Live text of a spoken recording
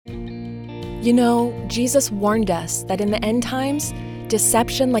You know, Jesus warned us that in the end times,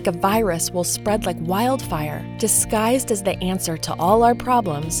 deception like a virus will spread like wildfire. Disguised as the answer to all our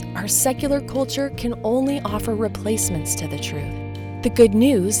problems, our secular culture can only offer replacements to the truth. The good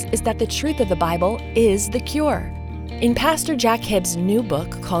news is that the truth of the Bible is the cure. In Pastor Jack Hibbs' new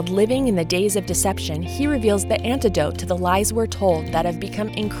book called Living in the Days of Deception, he reveals the antidote to the lies we're told that have become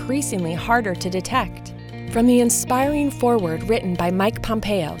increasingly harder to detect. From the inspiring foreword written by Mike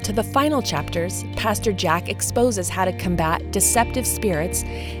Pompeo to the final chapters, Pastor Jack exposes how to combat deceptive spirits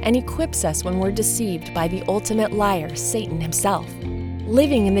and equips us when we're deceived by the ultimate liar, Satan himself.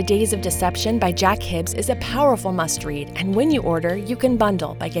 Living in the Days of Deception by Jack Hibbs is a powerful must-read, and when you order, you can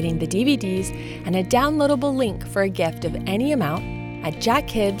bundle by getting the DVDs and a downloadable link for a gift of any amount at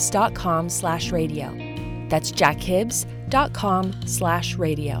jackhibbs.com/radio. That's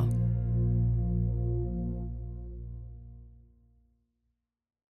jackhibbs.com/radio.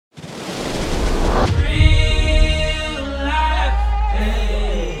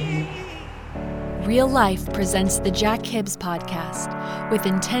 Real Life presents the Jack Hibbs Podcast, with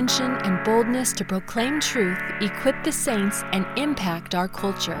intention and boldness to proclaim truth, equip the saints, and impact our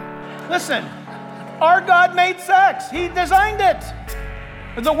culture. Listen, our God made sex. He designed it.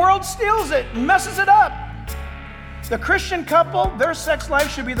 The world steals it, messes it up. The Christian couple, their sex life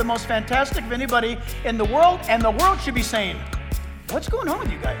should be the most fantastic of anybody in the world, and the world should be saying, what's going on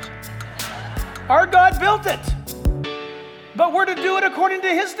with you guys? Our God built it, but we're to do it according to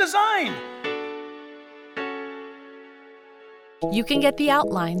His design. You can get the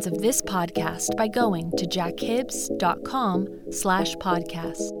outlines of this podcast by going to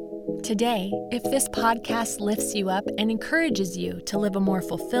jackhibbs.com/podcast. Today, if this podcast lifts you up and encourages you to live a more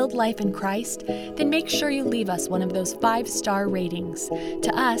fulfilled life in Christ, then make sure you leave us one of those 5-star ratings.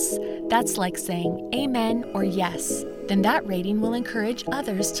 To us, that's like saying amen or yes. Then that rating will encourage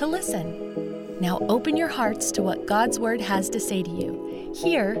others to listen. Now open your hearts to what God's Word has to say to you.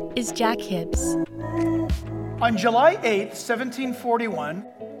 Here is Jack Hibbs. On July 8th, 1741,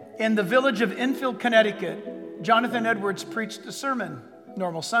 in the village of Enfield, Connecticut, Jonathan Edwards preached a sermon.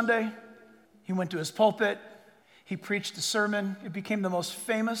 Normal Sunday, he went to his pulpit, he preached a sermon. It became the most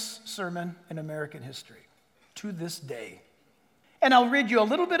famous sermon in American history to this day. And I'll read you a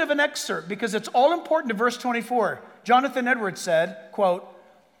little bit of an excerpt because it's all important to verse 24. Jonathan Edwards said, quote,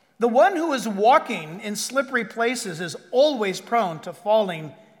 "The one who is walking in slippery places is always prone to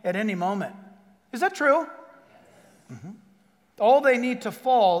falling at any moment." Is that true? Mm-hmm. All they need to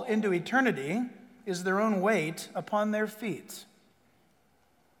fall into eternity is their own weight upon their feet.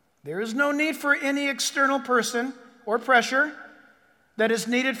 There is no need for any external person or pressure that is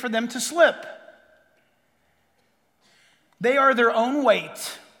needed for them to slip. They are their own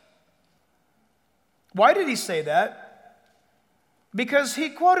weight. Why did he say that? Because he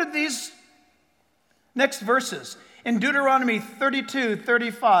quoted these next verses. In Deuteronomy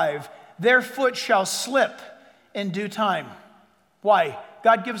 32:35, their foot shall slip in due time. Why?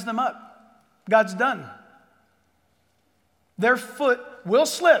 God gives them up. God's done. Their foot will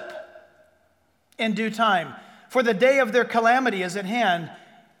slip in due time, for the day of their calamity is at hand,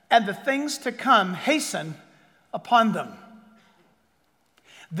 and the things to come hasten upon them.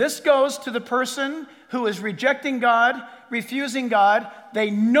 This goes to the person who is rejecting God, refusing God. They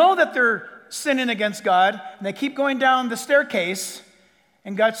know that they're sinning against God, and they keep going down the staircase,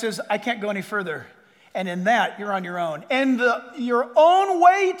 and God says, I can't go any further. And in that, you're on your own. And your own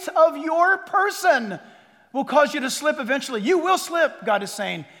weight of your person will cause you to slip eventually. You will slip, God is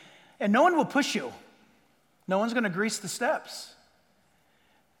saying. And no one will push you. No one's going to grease the steps.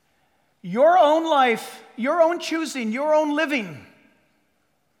 Your own life, your own choosing, your own living,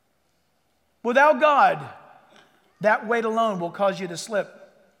 without God, that weight alone will cause you to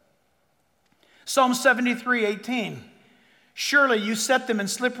slip. Psalm 73:18. Surely you set them in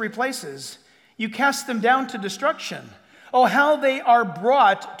slippery places. You cast them down to destruction. Oh, how they are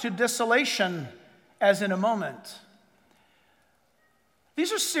brought to desolation as in a moment.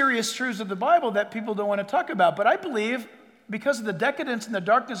 These are serious truths of the Bible that people don't want to talk about, but I believe because of the decadence and the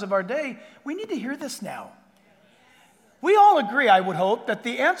darkness of our day, we need to hear this now. We all agree, I would hope, that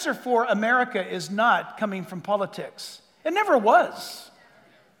the answer for America is not coming from politics. It never was.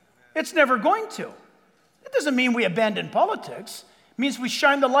 It's never going to. It doesn't mean we abandon politics. It means we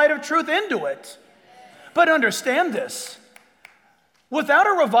shine the light of truth into it. But understand this. Without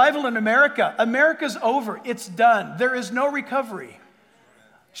a revival in America, America's over. It's done. There is no recovery.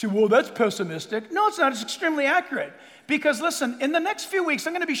 You say, well, that's pessimistic. No, it's not. It's extremely accurate. Because listen, in the next few weeks,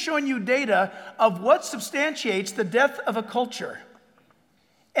 I'm going to be showing you data of what substantiates the death of a culture.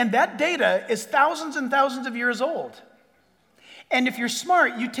 And that data is thousands and thousands of years old. And if you're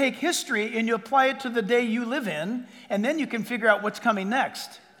smart, you take history and you apply it to the day you live in, and then you can figure out what's coming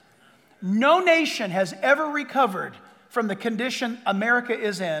next. No nation has ever recovered from the condition America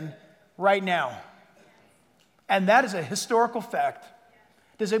is in right now. And that is a historical fact.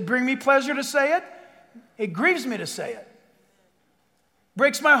 Does it bring me pleasure to say it? It grieves me to say it.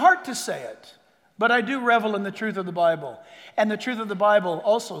 Breaks my heart to say it. But I do revel in the truth of the Bible. And the truth of the Bible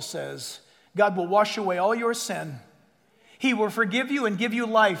also says God will wash away all your sin. He will forgive you and give you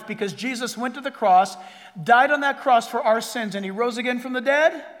life because Jesus went to the cross, died on that cross for our sins, and he rose again from the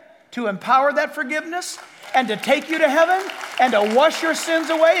dead to empower that forgiveness and to take you to heaven and to wash your sins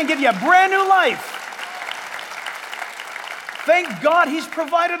away and give you a brand new life. Thank God he's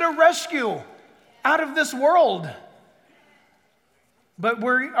provided a rescue out of this world. But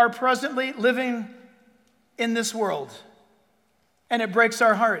we are presently living in this world, and it breaks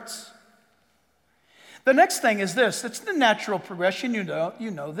our hearts. The next thing is this. It's the natural progression. You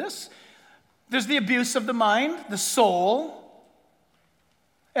know this. There's the abuse of the mind, the soul.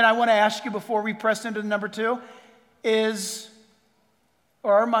 And I want to ask you before we press into number 2,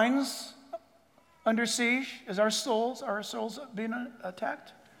 are our minds under siege? Are our souls being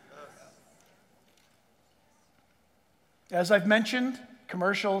attacked? As I've mentioned,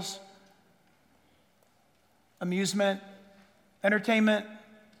 commercials, amusement, entertainment,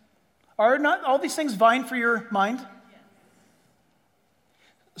 are not all these things vying for your mind?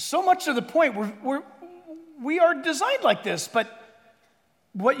 So much to the point we are designed like this, but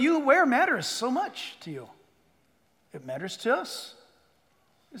what you wear matters so much to you. It matters to us.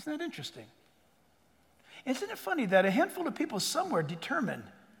 Isn't that interesting? Isn't it funny that a handful of people somewhere determine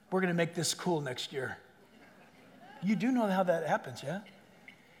we're going to make this cool next year? You do know how that happens, yeah?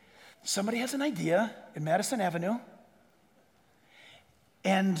 Somebody has an idea in Madison Avenue,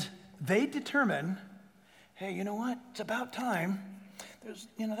 and they determine, hey, you know what? It's about time.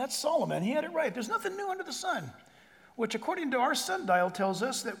 That's Solomon. He had it right. There's nothing new under the sun, which according to our sundial tells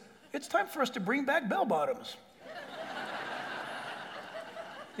us that it's time for us to bring back bell bottoms.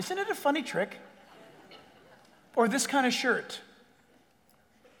 Isn't it a funny trick? Or this kind of shirt,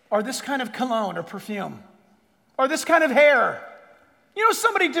 or this kind of cologne or perfume, or this kind of hair.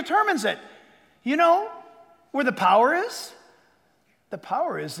 Somebody determines it. Where the power is? The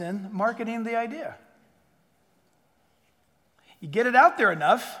power is in marketing the idea. You get it out there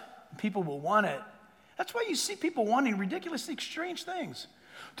enough, people will want it. That's why you see people wanting ridiculously strange things.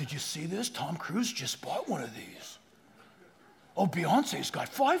 Did you see this? Tom Cruise just bought one of these. Oh, Beyonce's got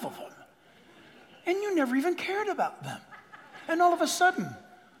 5 of them. And you never even cared about them. And all of a sudden,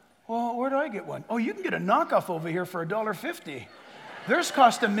 well, where do I get one? Oh, you can get a knockoff over here for $1.50. Theirs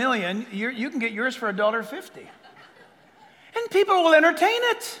cost $1 million. You can get yours for $1.50. And people will entertain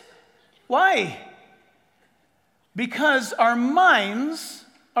it. Why? Because our minds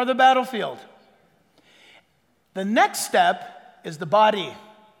are the battlefield. The next step is the body.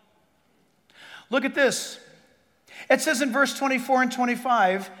 Look at this. It says in verse 24 and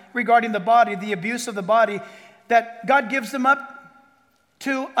 25 regarding the body, the abuse of the body, that God gives them up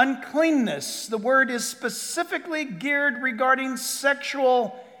to uncleanness. The word is specifically geared regarding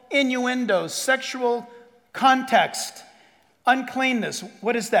sexual innuendos, sexual context. Uncleanness,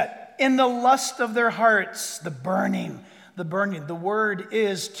 what is that? In the lust of their hearts, the burning. The word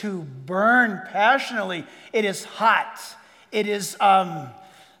is to burn passionately. It is hot. It is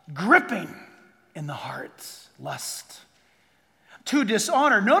gripping in the heart. Lust. To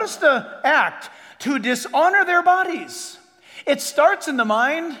dishonor. Notice the act. To dishonor their bodies. It starts in the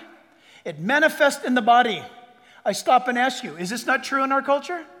mind. It manifests in the body. I stop and ask you, is this not true in our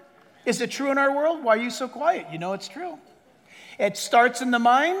culture? Is it true in our world? Why are you so quiet? You know it's true. It starts in the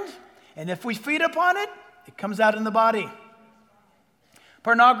mind, and if we feed upon it, it comes out in the body.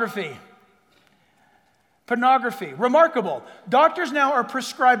 Pornography. Remarkable. Doctors now are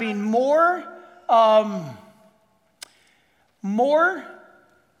prescribing more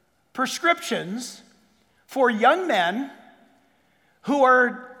prescriptions for young men who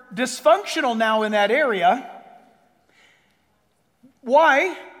are dysfunctional now in that area.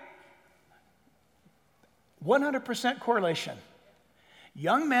 Why? 100% correlation.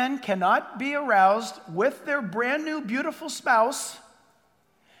 Young men cannot be aroused with their brand new beautiful spouse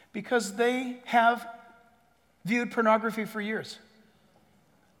because they have viewed pornography for years.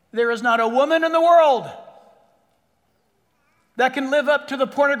 There is not a woman in the world that can live up to the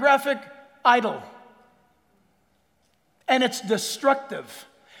pornographic idol. And it's destructive.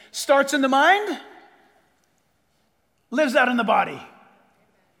 Starts in the mind, lives out in the body.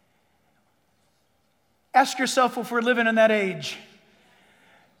 Ask yourself if we're living in that age.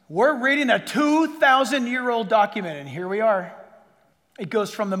 We're reading a 2,000-year-old document, and here we are. It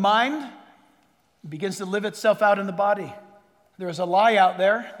goes from the mind, begins to live itself out in the body. There's a lie out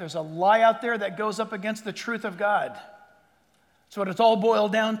there. There's a lie out there that goes up against the truth of God. That's what it's all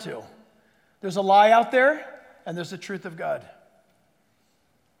boiled down to. There's a lie out there, and there's the truth of God.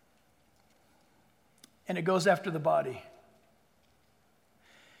 And it goes after the body.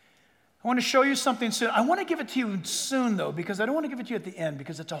 I want to show you something soon. I want to give it to you soon, though, because I don't want to give it to you at the end,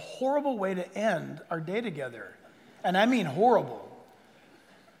 because it's a horrible way to end our day together. And I mean horrible.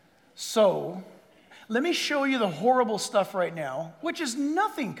 So, let me show you the horrible stuff right now, which is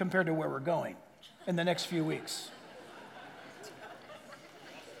nothing compared to where we're going in the next few weeks.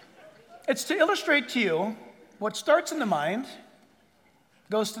 It's to illustrate to you what starts in the mind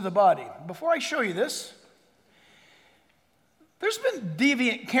goes to the body. Before I show you this, there's been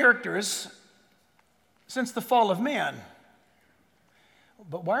deviant characters since the fall of man.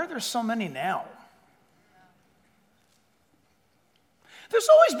 But why are there so many now? There's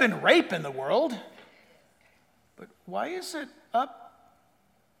always been rape in the world. But why is it up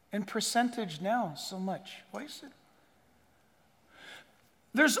in percentage now so much? Why is it?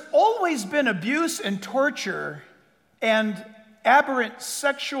 There's always been abuse and torture and aberrant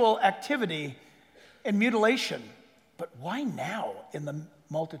sexual activity and mutilation. But why now in the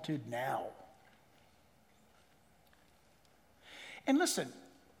multitude now? And listen,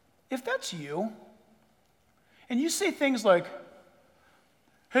 if that's you, and you say things like,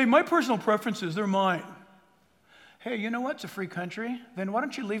 hey, my personal preferences, they're mine. Hey, you know what? It's a free country. Then why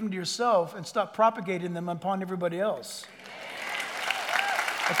don't you leave them to yourself and stop propagating them upon everybody else?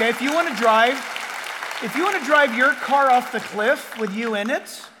 Okay, if you want to drive your car off the cliff with you in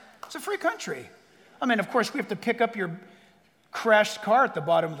it, it's a free country. I mean, of course, we have to pick up your crashed car at the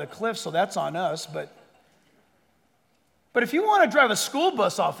bottom of the cliff, so that's on us. But if you want to drive a school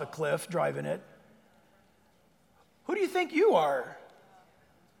bus off a cliff, driving it, who do you think you are?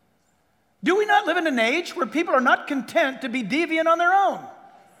 Do we not live in an age where people are not content to be deviant on their own?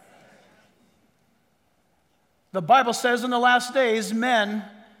 The Bible says in the last days, men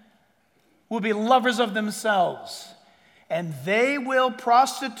will be lovers of themselves, and they will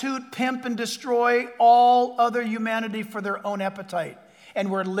prostitute, pimp, and destroy all other humanity for their own appetite. And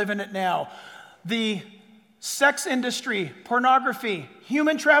we're living it now. The sex industry, pornography,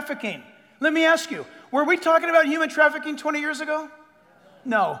 human trafficking. Let me ask you, were we talking about human trafficking 20 years ago?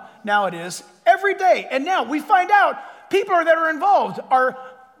 No, now it is. Every day. And now we find out people that are involved are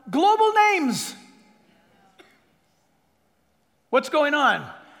global names. What's going on?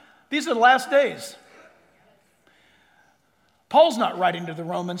 These are the last days. Paul's not writing to the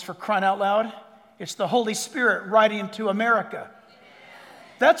Romans, for crying out loud. It's the Holy Spirit writing to America.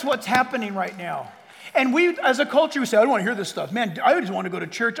 That's what's happening right now. And we, as a culture, we say, I don't want to hear this stuff. Man, I just want to go to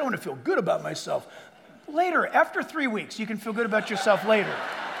church. I want to feel good about myself. Later, after 3 weeks, you can feel good about yourself later.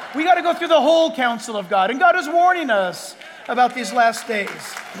 We got to go through the whole counsel of God. And God is warning us about these last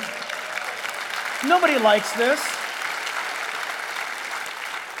days. Nobody likes this.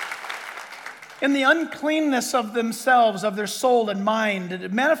 In the uncleanness of themselves, of their soul and mind,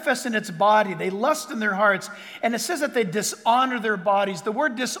 it manifests in its body. They lust in their hearts. And it says that they dishonor their bodies. The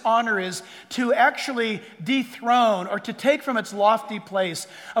word dishonor is to actually dethrone or to take from its lofty place.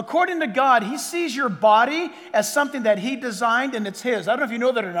 According to God, He sees your body as something that He designed and it's His. I don't know if you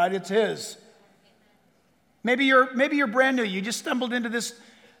know that or not, it's His. Maybe you're brand new. You just stumbled into this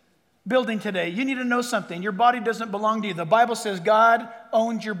building today. You need to know something. Your body doesn't belong to you. The Bible says God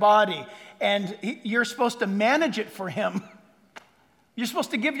owns your body. And you're supposed to manage it for Him. You're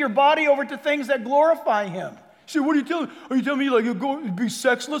supposed to give your body over to things that glorify Him. See, what are you telling me? Are you telling me like you go be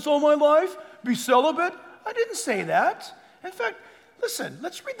sexless all my life? Be celibate? I didn't say that. In fact, listen,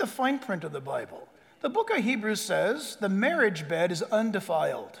 let's read the fine print of the Bible. The book of Hebrews says the marriage bed is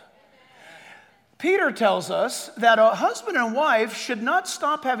undefiled. Peter tells us that a husband and wife should not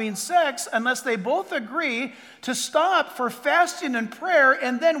stop having sex unless they both agree to stop for fasting and prayer,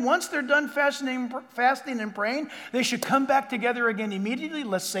 and then once they're done fasting and praying, they should come back together again immediately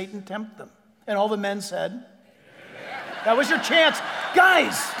lest Satan tempt them. And all the men said, Amen. That was your chance.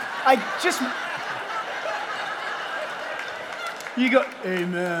 Guys, you go,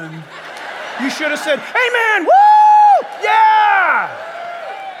 amen. You should have said, amen, woo, yeah.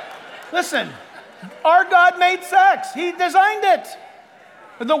 Listen. Our God made sex. He designed it.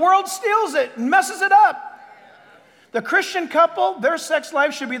 But the world steals it and messes it up. The Christian couple, their sex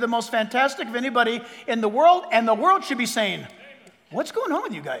life should be the most fantastic of anybody in the world, and the world should be saying, what's going on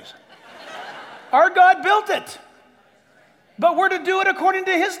with you guys? Our God built it. But we're to do it according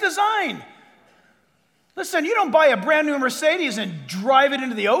to His design. Listen, you don't buy a brand new Mercedes and drive it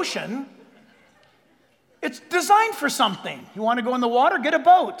into the ocean. It's designed for something. You want to go in the water? Get a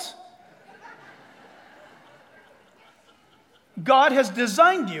boat. God has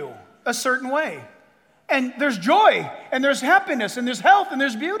designed you a certain way. And there's joy, and there's happiness, and there's health, and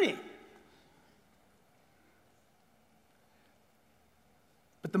there's beauty.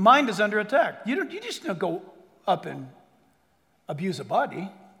 But the mind is under attack. You just don't go up and abuse a body.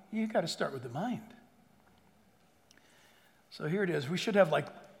 You got to start with the mind. So here it is. We should have like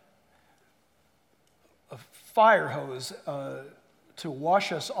a fire hose to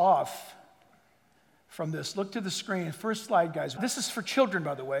wash us off from this. Look to the screen. First slide, guys. This is for children,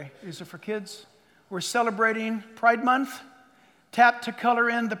 by the way. These are for kids. We're celebrating Pride Month. Tap to color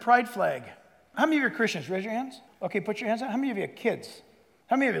in the pride flag. How many of you are Christians? Raise your hands. Okay, put your hands out. How many of you have kids?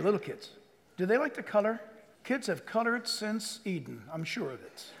 How many of you are little kids? Do they like to color? Kids have colored since Eden. I'm sure of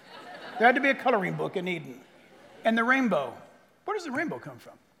it. There had to be a coloring book in Eden. And the rainbow. Where does the rainbow come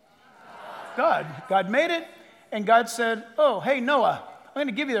from? God. God made it, and God said, oh, hey, Noah, I'm going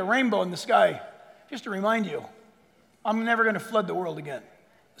to give you the rainbow in the sky just to remind you, I'm never going to flood the world again.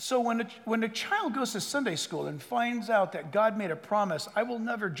 So when a child goes to Sunday school and finds out that God made a promise, I will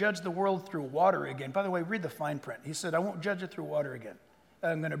never judge the world through water again. By the way, read the fine print. He said, I won't judge it through water again.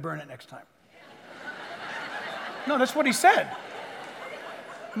 I'm going to burn it next time. No, that's what he said.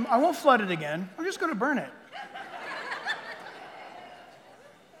 I won't flood it again. I'm just going to burn it.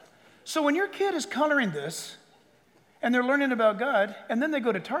 So when your kid is coloring this, and they're learning about God, and then they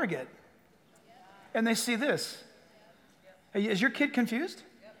go to Target, and they see this. Hey, is your kid confused?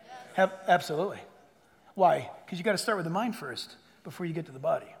 Absolutely. Why? Because you got to start with the mind first before you get to the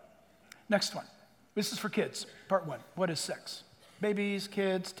body. Next one. This is for kids. Part 1. What is sex? Babies,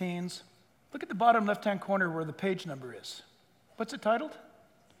 kids, teens. Look at the bottom left-hand corner where the page number is. What's it titled?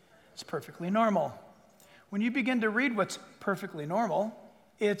 It's perfectly normal. When you begin to read what's perfectly normal,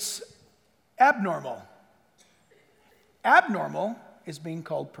 it's abnormal. Abnormal is being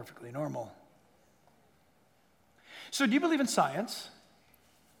called perfectly normal. So do you believe in science?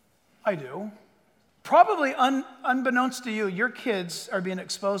 I do. Probably unbeknownst to you, your kids are being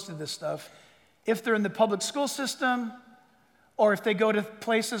exposed to this stuff if they're in the public school system or if they go to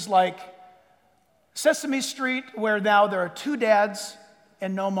places like Sesame Street, where now there are 2 dads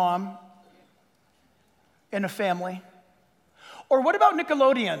and no mom in a family. Or what about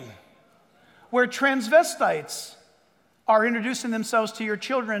Nickelodeon, where transvestites are introducing themselves to your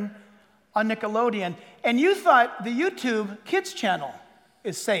children on Nickelodeon, and you thought the YouTube Kids channel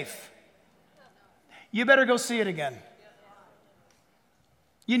is safe. You better go see it again.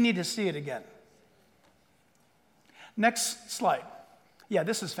 You need to see it again. Next slide. Yeah,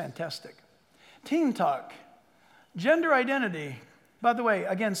 this is fantastic. Teen talk. Gender identity. By the way,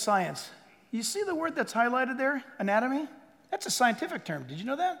 again, science. You see the word that's highlighted there? Anatomy? That's a scientific term. Did you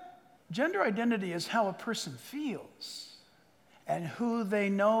know that? Gender identity is how a person feels and who they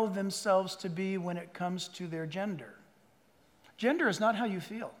know themselves to be when it comes to their gender. Gender is not how you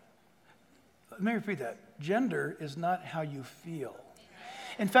feel. Let me repeat that. Gender is not how you feel.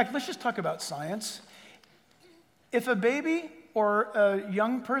 In fact, let's just talk about science. If a baby or a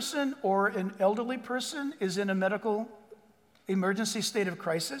young person or an elderly person is in a medical emergency state of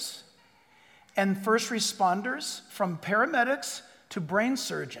crisis, and first responders, from paramedics to brain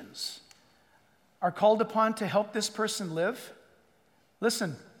surgeons, are called upon to help this person live,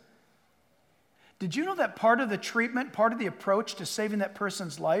 listen, did you know that part of the treatment, part of the approach to saving that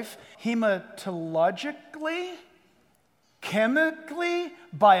person's life, hematologically, chemically,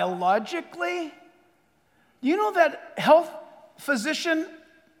 biologically, you know that health physician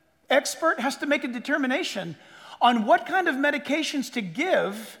expert has to make a determination on what kind of medications to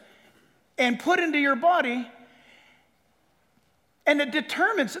give and put into your body, and it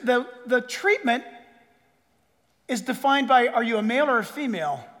determines the treatment is defined by, are you a male or a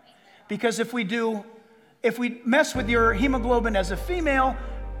female? Because if we mess with your hemoglobin as a female,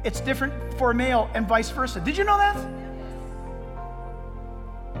 it's different for a male and vice versa. Did you know that?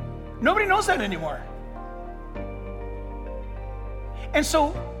 Nobody knows that anymore. And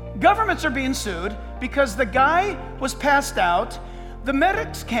so governments are being sued because the guy was passed out, the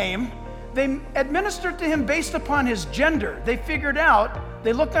medics came, they administered to him based upon his gender. They figured out,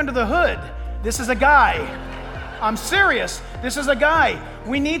 they looked under the hood, this is a guy. I'm serious, this is a guy.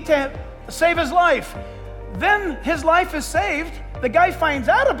 We need to save his life. Then his life is saved. The guy finds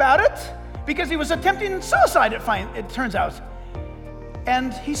out about it because he was attempting suicide, it turns out.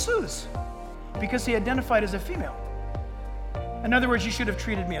 And he sues because he identified as a female. In other words, you should have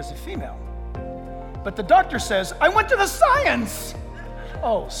treated me as a female. But the doctor says, I went to the science.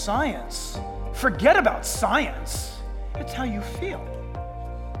 Oh, science. Forget about science. It's how you feel.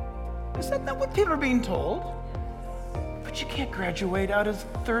 Is that not what people are being told? But you can't graduate out of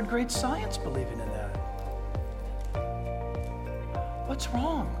third grade science believing in that. What's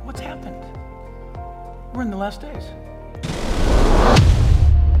wrong? What's happened? We're in the last days.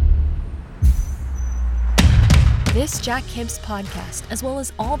 This Jack Hibbs podcast, as well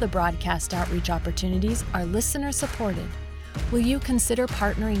as all the broadcast outreach opportunities, are listener supported. Will you consider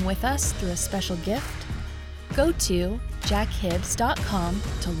partnering with us through a special gift? Go to jackhibbs.com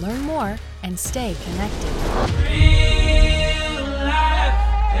to learn more and stay connected. Real life,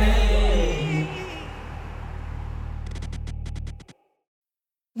 hey.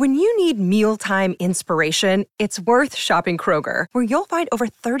 When you need mealtime inspiration, it's worth shopping Kroger, where you'll find over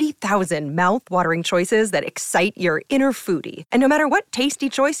 30,000 mouth-watering choices that excite your inner foodie. And no matter what tasty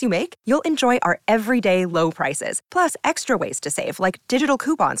choice you make, you'll enjoy our everyday low prices, plus extra ways to save, like digital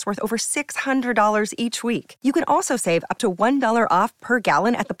coupons worth over $600 each week. You can also save up to $1 off per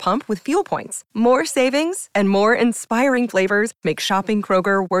gallon at the pump with fuel points. More savings and more inspiring flavors make shopping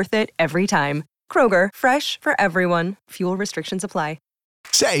Kroger worth it every time. Kroger, fresh for everyone. Fuel restrictions apply.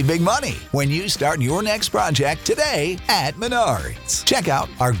 Save big money when you start your next project today at Menards. Check out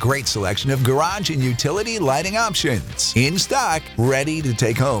our great selection of garage and utility lighting options. In stock, ready to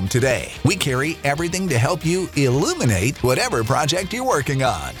take home today. We carry everything to help you illuminate whatever project you're working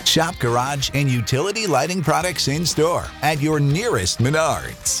on. Shop garage and utility lighting products in store at your nearest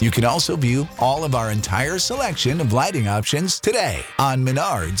Menards. You can also view all of our entire selection of lighting options today on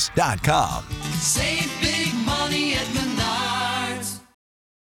Menards.com. Save big money at Menards.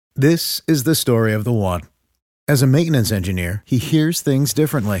 This is the story of the one. As a maintenance engineer, he hears things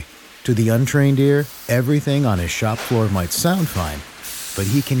differently. To the untrained ear, everything on his shop floor might sound fine,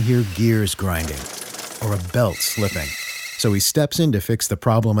 but he can hear gears grinding or a belt slipping. So he steps in to fix the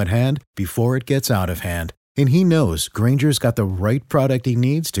problem at hand before it gets out of hand. And he knows Grainger's got the right product he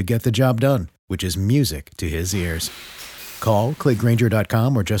needs to get the job done, which is music to his ears. Call, click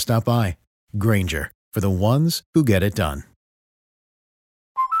Grainger.com, or just stop by. Grainger, for the ones who get it done.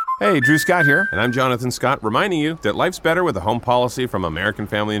 Hey, Drew Scott here, and I'm Jonathan Scott, reminding you that life's better with a home policy from American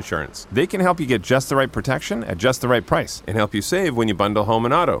Family Insurance. They can help you get just the right protection at just the right price and help you save when you bundle home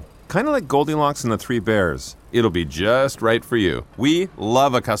and auto. Kind of like Goldilocks and the Three Bears. It'll be just right for you. We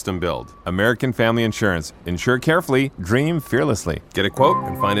love a custom build. American Family Insurance. Insure carefully, dream fearlessly. Get a quote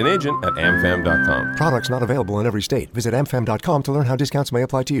and find an agent at amfam.com. Products not available in every state. Visit amfam.com to learn how discounts may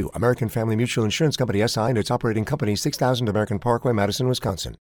apply to you. American Family Mutual Insurance Company, SI, and its operating company, 6000 American Parkway, Madison, Wisconsin.